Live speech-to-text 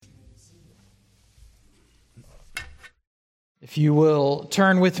If you will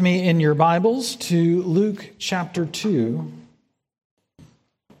turn with me in your Bibles to Luke chapter 2.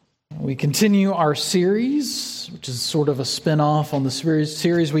 We continue our series, which is sort of a spin-off on the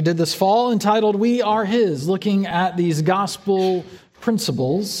series we did this fall, entitled We Are His, looking at these gospel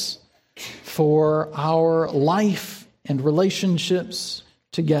principles for our life and relationships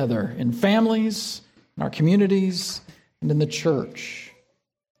together in families, in our communities, and in the church.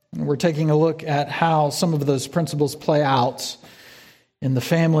 And we're taking a look at how some of those principles play out in the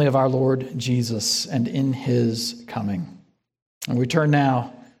family of our Lord Jesus and in His coming. And we turn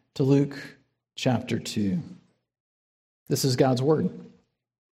now to Luke chapter 2. This is God's Word.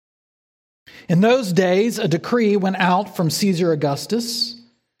 In those days, a decree went out from Caesar Augustus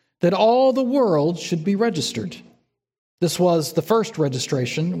that all the world should be registered. This was the first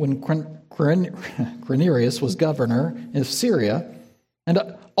registration when Quirinius was governor of Syria,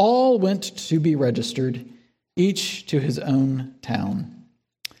 and all went to be registered, each to his own town.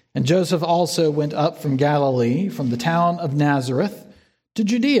 And Joseph also went up from Galilee, from the town of Nazareth, to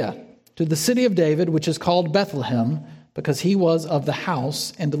Judea, to the city of David, which is called Bethlehem, because he was of the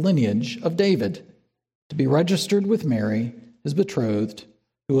house and lineage of David, to be registered with Mary, his betrothed,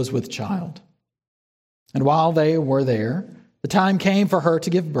 who was with child. And while they were there, the time came for her to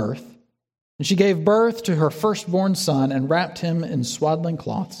give birth. And she gave birth to her firstborn son and wrapped him in swaddling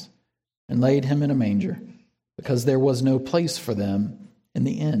cloths and laid him in a manger, because there was no place for them in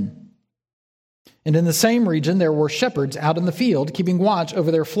the inn. And in the same region there were shepherds out in the field, keeping watch over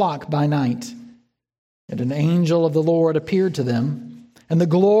their flock by night. And an angel of the Lord appeared to them, and the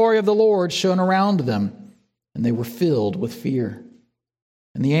glory of the Lord shone around them, and they were filled with fear.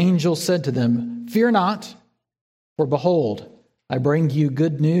 And the angel said to them, "Fear not, for behold, I bring you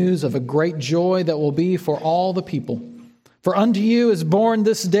good news of a great joy that will be for all the people. For unto you is born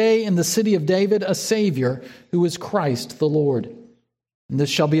this day in the city of David a Savior, who is Christ the Lord. And this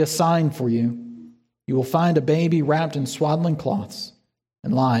shall be a sign for you. You will find a baby wrapped in swaddling cloths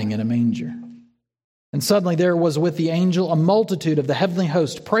and lying in a manger." And suddenly there was with the angel a multitude of the heavenly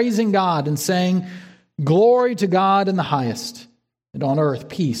host, praising God and saying, "Glory to God in the highest, and on earth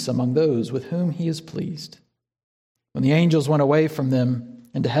peace among those with whom he is pleased." When the angels went away from them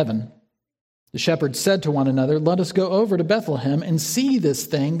into heaven, the shepherds said to one another, "Let us go over to Bethlehem and see this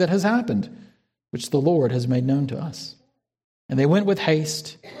thing that has happened, which the Lord has made known to us." And they went with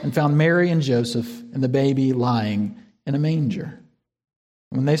haste and found Mary and Joseph and the baby lying in a manger.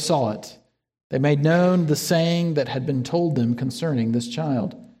 When they saw it, they made known the saying that had been told them concerning this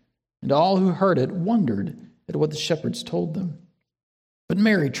child. And all who heard it wondered at what the shepherds told them. But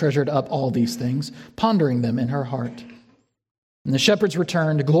Mary treasured up all these things, pondering them in her heart. And the shepherds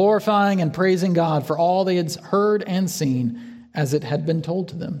returned, glorifying and praising God for all they had heard and seen, as it had been told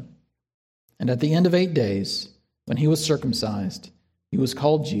to them. And at the end of 8 days, when he was circumcised, he was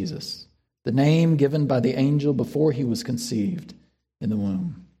called Jesus, the name given by the angel before he was conceived in the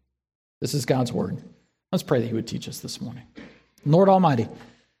womb. This is God's word. Let's pray that he would teach us this morning. Lord Almighty,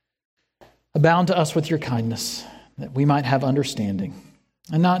 abound to us with your kindness, that we might have understanding,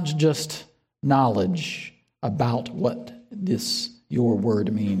 and not just knowledge about what this, your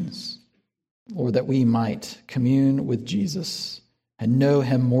word, means. Lord, that we might commune with Jesus and know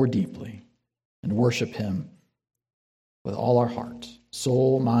him more deeply and worship him with all our heart,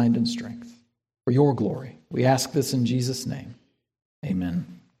 soul, mind, and strength. For your glory, we ask this in Jesus' name. Amen.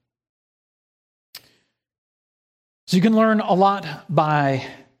 So you can learn a lot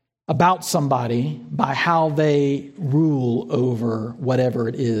about somebody by how they rule over whatever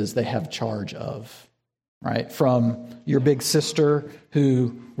it is they have charge of, right? From your big sister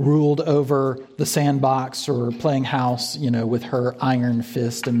who ruled over the sandbox or playing house, with her iron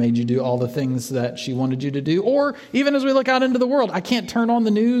fist and made you do all the things that she wanted you to do. Or even as we look out into the world, I can't turn on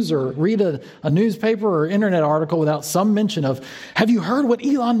the news or read a newspaper or internet article without some mention of, have you heard what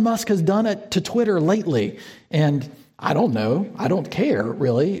Elon Musk has done to Twitter lately? And I don't know. I don't care,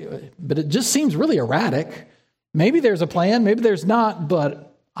 really. But it just seems really erratic. Maybe there's a plan, maybe there's not,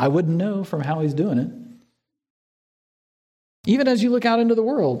 but I wouldn't know from how he's doing it. Even as you look out into the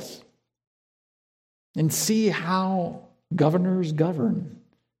world and see how governors govern,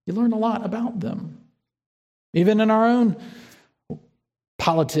 you learn a lot about them. Even in our own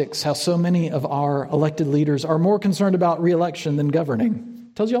politics, how so many of our elected leaders are more concerned about re-election than governing.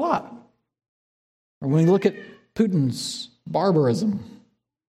 It tells you a lot. Or when we look at Putin's barbarism,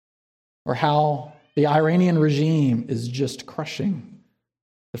 or how the Iranian regime is just crushing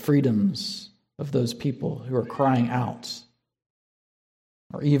the freedoms of those people who are crying out.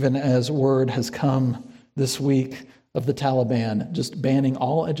 Or even as word has come this week of the Taliban just banning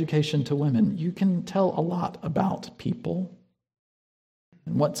all education to women, you can tell a lot about people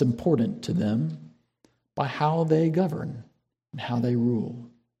and what's important to them by how they govern and how they rule.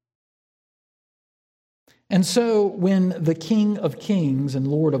 And so when the King of Kings and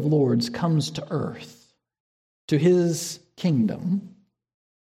Lord of Lords comes to earth, to his kingdom,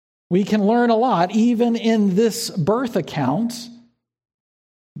 we can learn a lot, even in this birth account,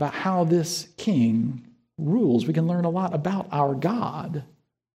 about how this king rules. We can learn a lot about our God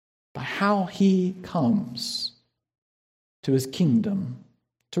by how he comes to his kingdom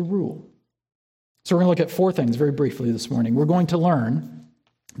to rule. So we're going to look at four things very briefly this morning. We're going to learn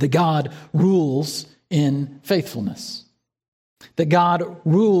that God rules in faithfulness, that God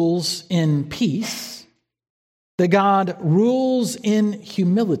rules in peace, that God rules in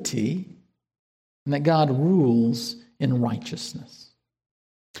humility, and that God rules in righteousness.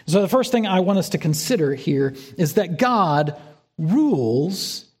 So the first thing I want us to consider here is that God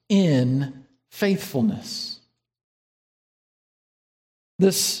rules in faithfulness.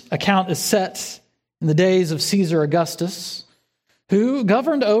 This account is set in the days of Caesar Augustus, who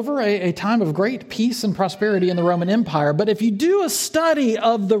governed over a time of great peace and prosperity in the Roman Empire. But if you do a study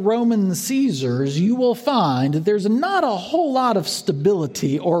of the Roman Caesars, you will find that there's not a whole lot of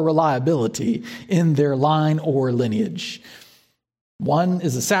stability or reliability in their line or lineage. One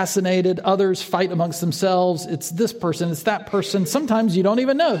is assassinated, others fight amongst themselves. It's this person, it's that person. Sometimes you don't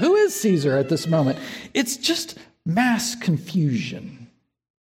even know who is Caesar at this moment. It's just mass confusion.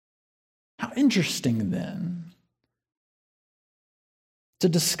 How interesting then to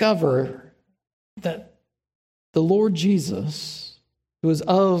discover that the Lord Jesus, who is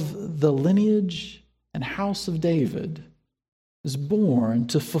of the lineage and house of David, is born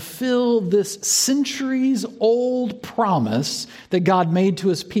to fulfill this centuries-old promise that God made to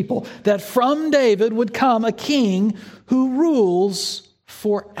his people, that from David would come a king who rules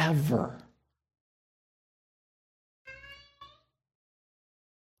forever.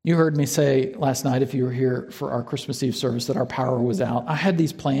 You heard me say last night, if you were here for our Christmas Eve service, that our power was out. I had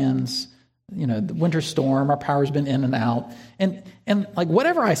these plans, the winter storm, our power's been in and out. And like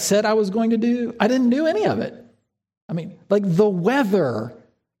whatever I said I was going to do, I didn't do any of it. I mean, like the weather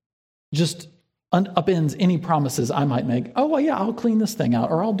just upends any promises I might make. Oh, well, yeah, I'll clean this thing out,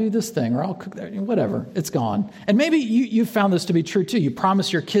 or I'll do this thing, or I'll cook that, whatever. It's gone. And maybe you found this to be true too. You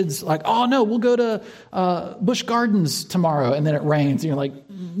promise your kids like, oh no, we'll go to Busch Gardens tomorrow, and then it rains. And you're like,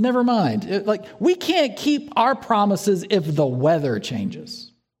 never mind. We can't keep our promises if the weather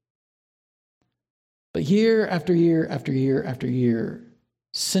changes. But year after year after year after year,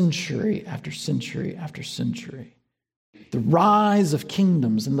 century after century after century, the rise of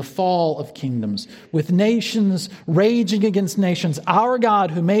kingdoms and the fall of kingdoms, with nations raging against nations, our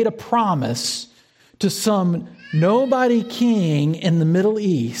God, who made a promise to some nobody king in the Middle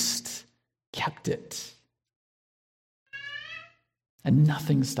East, kept it. And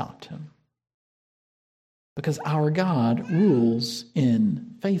nothing stopped him. Because our God rules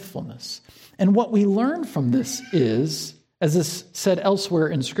in faithfulness. And what we learn from this is, as is said elsewhere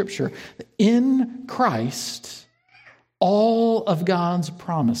in Scripture, in Christ, all of God's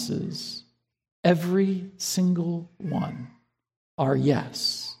promises, every single one, are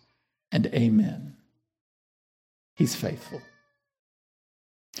yes and amen. He's faithful.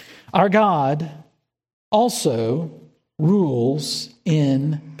 Our God also rules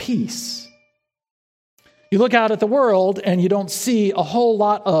in peace. You look out at the world and you don't see a whole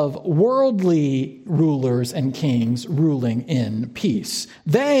lot of worldly rulers and kings ruling in peace.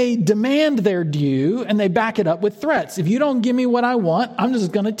 They demand their due and they back it up with threats. If you don't give me what I want, I'm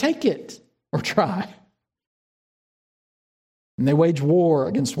just going to take it or try. And they wage war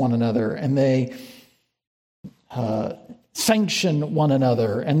against one another, and they sanction one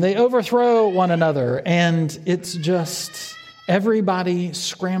another, and they overthrow one another, and it's just everybody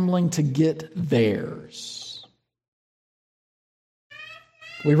scrambling to get theirs.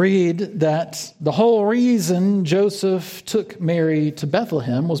 We read that the whole reason Joseph took Mary to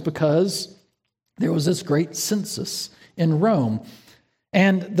Bethlehem was because there was this great census in Rome.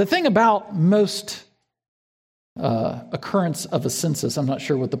 And the thing about most occurrence of a census, I'm not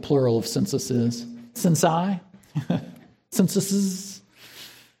sure what the plural of census is. Censi? Censuses?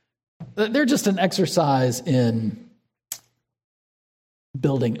 They're just an exercise in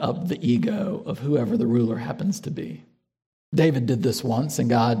building up the ego of whoever the ruler happens to be. David did this once, and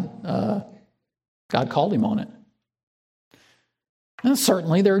God called him on it. And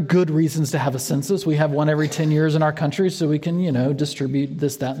certainly there are good reasons to have a census. We have one every 10 years in our country, so we can, distribute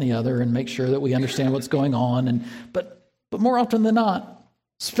this, that, and the other, and make sure that we understand what's going on. But more often than not,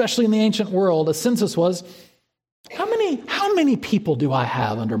 especially in the ancient world, a census was, how many people do I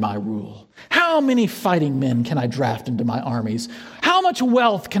have under my rule? How many fighting men can I draft into my armies? How how much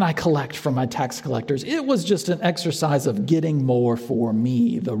wealth can I collect from my tax collectors? It was just an exercise of getting more for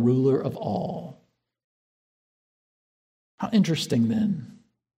me, the ruler of all. How interesting then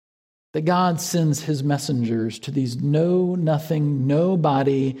that God sends his messengers to these know-nothing,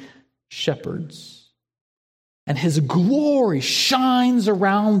 nobody shepherds. And his glory shines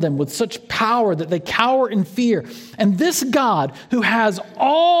around them with such power that they cower in fear. And this God, who has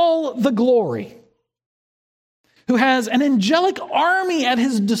all the glory, who has an angelic army at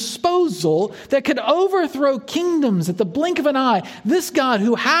his disposal that could overthrow kingdoms at the blink of an eye, this God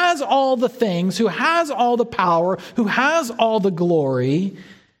who has all the things, who has all the power, who has all the glory,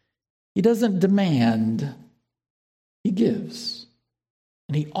 he doesn't demand, he gives.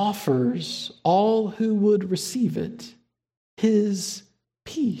 And he offers all who would receive it his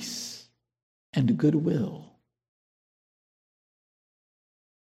peace and goodwill.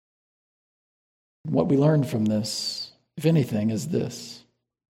 What we learn from this, if anything, is this: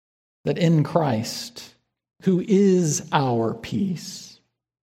 that in Christ, who is our peace,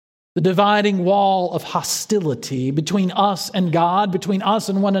 the dividing wall of hostility between us and God, between us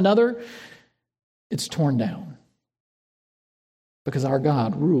and one another, it's torn down. Because our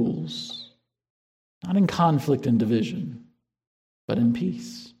God rules, not in conflict and division, but in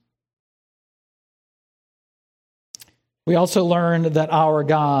peace. We also learn that our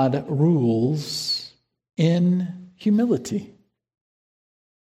God rules in humility.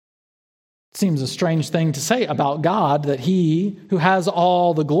 It seems a strange thing to say about God, that he who has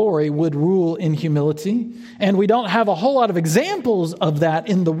all the glory would rule in humility. And we don't have a whole lot of examples of that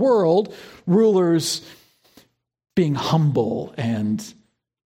in the world, rulers being humble and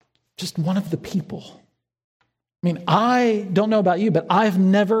just one of the people. I mean, I don't know about you, but I've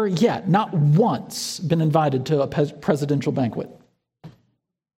never yet, not once, been invited to a presidential banquet.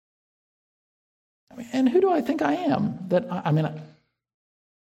 And who do I think I am that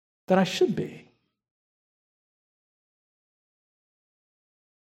I should be?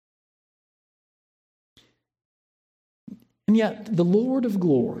 And yet, the Lord of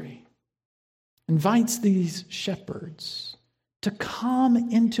glory invites these shepherds to come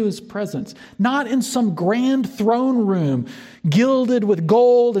into his presence, not in some grand throne room gilded with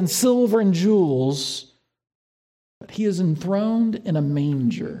gold and silver and jewels, but he is enthroned in a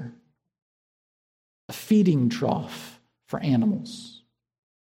manger, a feeding trough for animals.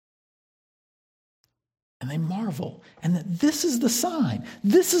 And they marvel. And that this is the sign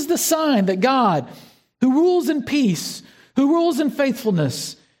that God, who rules in peace, who rules in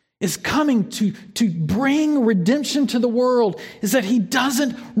faithfulness, is coming to bring redemption to the world, is that he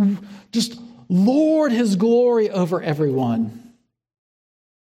doesn't just lord his glory over everyone,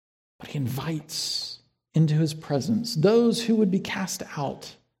 but he invites into his presence those who would be cast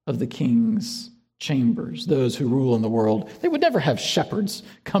out of the king's chambers, those who rule in the world. They would never have shepherds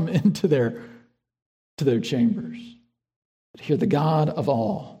come into their chambers. But here the God of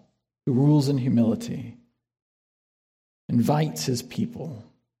all, who rules in humility, invites his people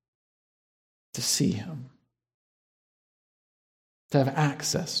to see him, to have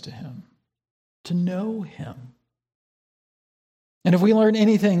access to him, to know him. And if we learn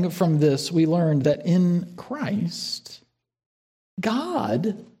anything from this, we learn that in Christ,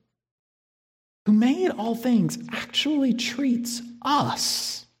 God, who made all things, actually treats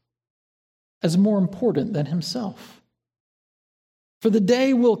us as more important than himself. For the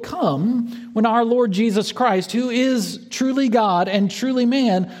day will come when our Lord Jesus Christ, who is truly God and truly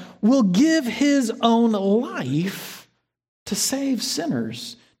man, will give his own life to save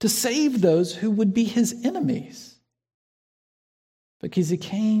sinners, to save those who would be his enemies. Because he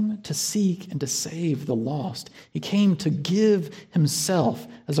came to seek and to save the lost. He came to give himself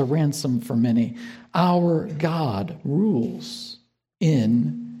as a ransom for many. Our God rules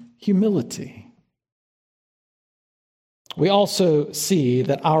in humility. We also see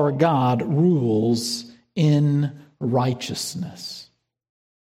that our God rules in righteousness.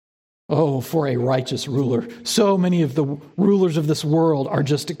 Oh, for a righteous ruler. So many of the rulers of this world are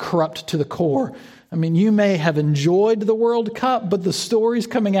just corrupt to the core. I mean, you may have enjoyed the World Cup, but the stories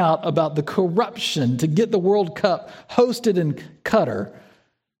coming out about the corruption to get the World Cup hosted in Qatar.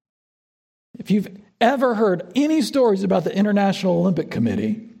 If you've ever heard any stories about the International Olympic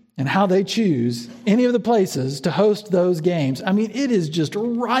Committee and how they choose any of the places to host those games, I mean, it is just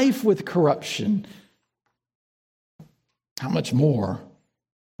rife with corruption. How much more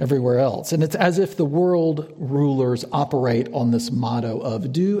everywhere else? And it's as if the world rulers operate on this motto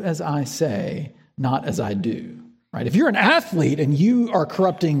of do as I say, not as I do. Right? If you're an athlete and you are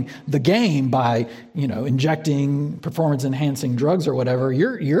corrupting the game by, injecting performance-enhancing drugs or whatever,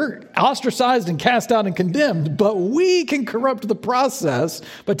 you're ostracized and cast out and condemned. But we can corrupt the process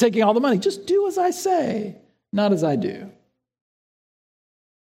by taking all the money. Just do as I say, not as I do.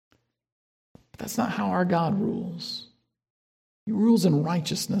 But that's not how our God rules. He rules in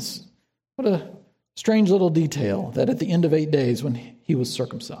righteousness. What a strange little detail that at the end of 8 days when he was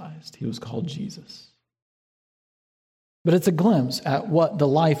circumcised, he was called Jesus. But it's a glimpse at what the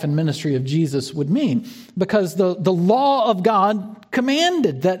life and ministry of Jesus would mean, because the law of God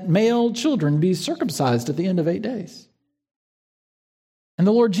commanded that male children be circumcised at the end of 8 days. And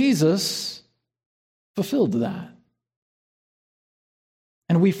the Lord Jesus fulfilled that.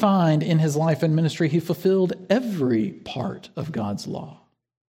 And we find in his life and ministry, he fulfilled every part of God's law.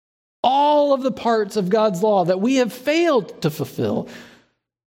 All of the parts of God's law that we have failed to fulfill.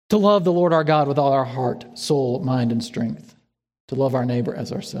 To love the Lord our God with all our heart, soul, mind, and strength. To love our neighbor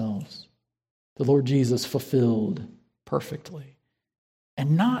as ourselves. The Lord Jesus fulfilled perfectly.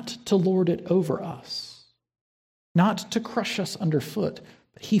 And not to lord it over us. Not to crush us underfoot.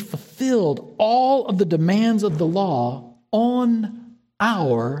 But he fulfilled all of the demands of the law on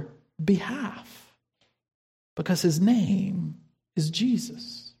our behalf. Because his name is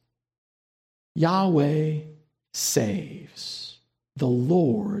Jesus. Yahweh saves. The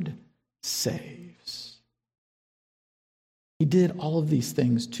Lord saves. He did all of these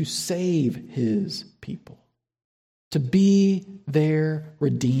things to save his people, to be their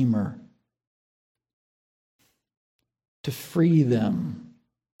Redeemer, to free them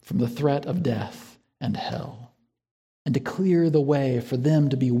from the threat of death and hell, and to clear the way for them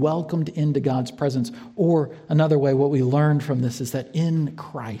to be welcomed into God's presence. Or another way, what we learned from this is that in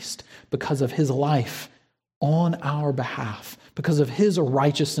Christ, because of his life on our behalf, because of his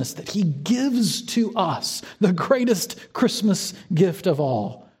righteousness that he gives to us, the greatest Christmas gift of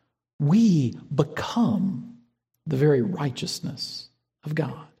all, we become the very righteousness of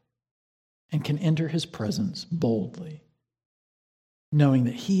God and can enter his presence boldly, knowing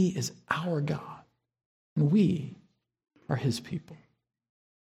that he is our God and we are his people.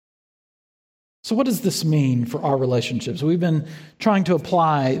 So what does this mean for our relationships? We've been trying to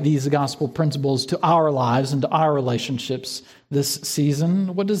apply these gospel principles to our lives and to our relationships this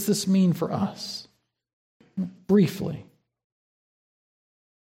season. What does this mean for us? Briefly,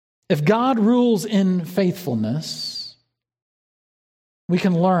 if God rules in faithfulness, we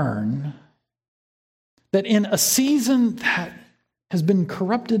can learn that in a season that has been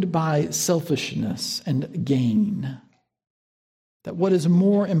corrupted by selfishness and gain, that what is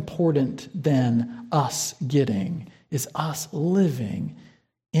more important than us getting is us living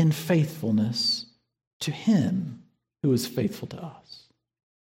in faithfulness to him who is faithful to us.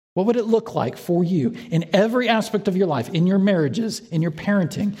 What would it look like for you in every aspect of your life, in your marriages, in your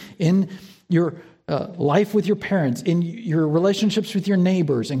parenting, in your life with your parents, in your relationships with your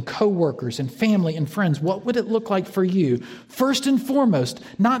neighbors and coworkers and family and friends? What would it look like for you? First and foremost,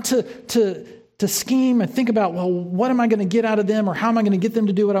 not to scheme and think about, well, what am I going to get out of them, or how am I going to get them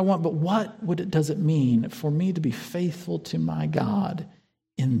to do what I want? But does it mean for me to be faithful to my God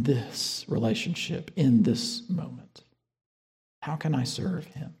in this relationship, in this moment? How can I serve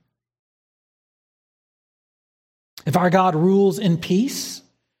him? If our God rules in peace,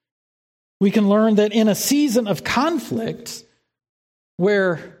 we can learn that in a season of conflict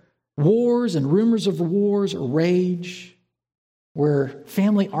where wars and rumors of wars rage, where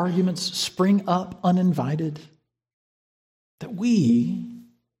family arguments spring up uninvited, that we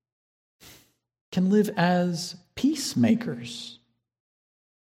can live as peacemakers.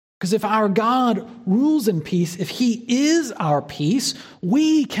 Because if our God rules in peace, if he is our peace,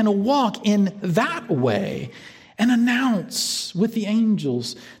 we can walk in that way and announce with the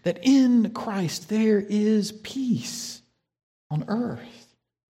angels that in Christ there is peace on earth,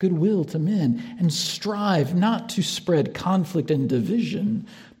 goodwill to men, and strive not to spread conflict and division,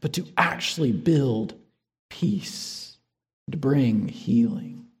 but to actually build peace, to bring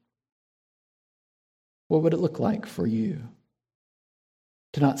healing. What would it look like for you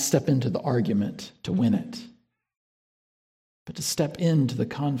to not step into the argument to win it, but to step into the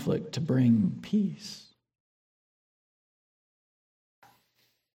conflict to bring peace?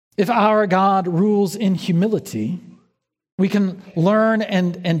 If our God rules in humility, we can learn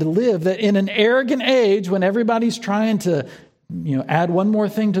and live that in an arrogant age when everybody's trying to add one more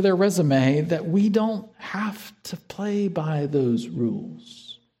thing to their resume, that we don't have to play by those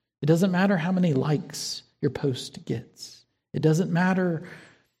rules. It doesn't matter how many likes your post gets. It doesn't matter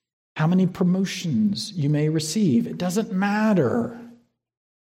how many promotions you may receive. It doesn't matter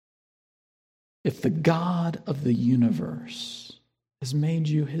if the God of the universe has made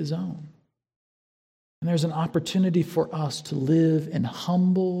you his own. And there's an opportunity for us to live in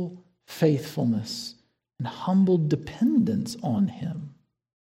humble faithfulness and humble dependence on him.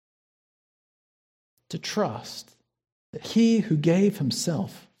 To trust that he who gave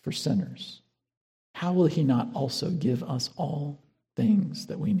himself for sinners, how will he not also give us all things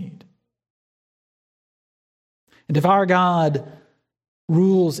that we need? And if our God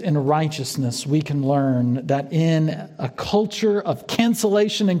rules in righteousness, we can learn that in a culture of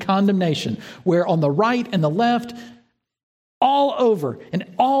cancellation and condemnation, where on the right and the left, all over,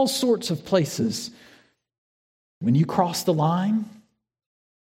 in all sorts of places, when you cross the line,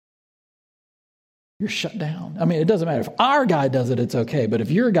 you're shut down. I mean, it doesn't matter. If our guy does it, it's okay. But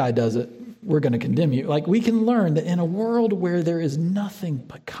if your guy does it, we're going to condemn you. Like, we can learn that in a world where there is nothing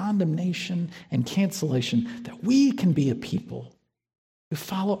but condemnation and cancellation, that we can be a people who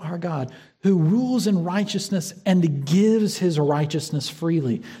follow our God, who rules in righteousness and gives his righteousness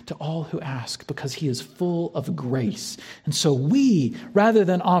freely to all who ask, because he is full of grace. And so we, rather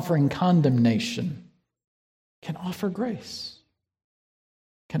than offering condemnation, can offer grace,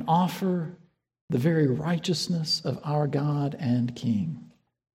 can offer the very righteousness of our God and King,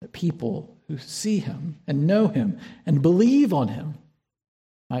 that people who see him and know him and believe on him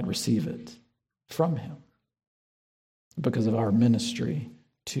might receive it from him because of our ministry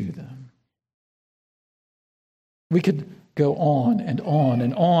to them. We could go on and on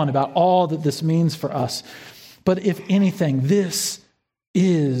and on about all that this means for us, but if anything, this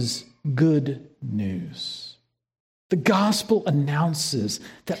is good news. The gospel announces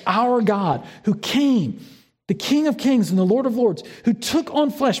that our God, who came, the King of Kings and the Lord of Lords, who took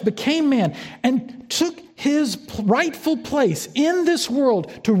on flesh, became man, and took his rightful place in this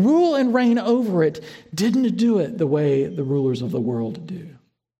world to rule and reign over it, didn't do it the way the rulers of the world do.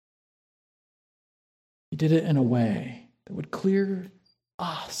 He did it in a way that would clear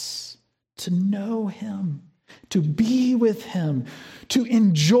us to know him, to be with him, to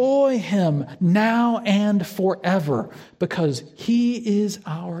enjoy him now and forever, because he is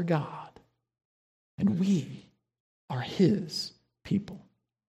our God and we are his people.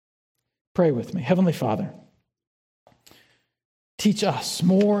 Pray with me. Heavenly Father, teach us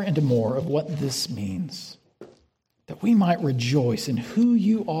more and more of what this means, that we might rejoice in who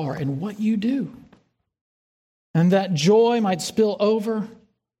you are and what you do, and that joy might spill over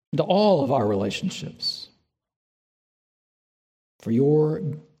into all of our relationships for your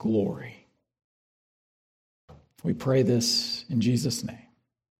glory. We pray this in Jesus' name.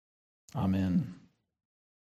 Amen.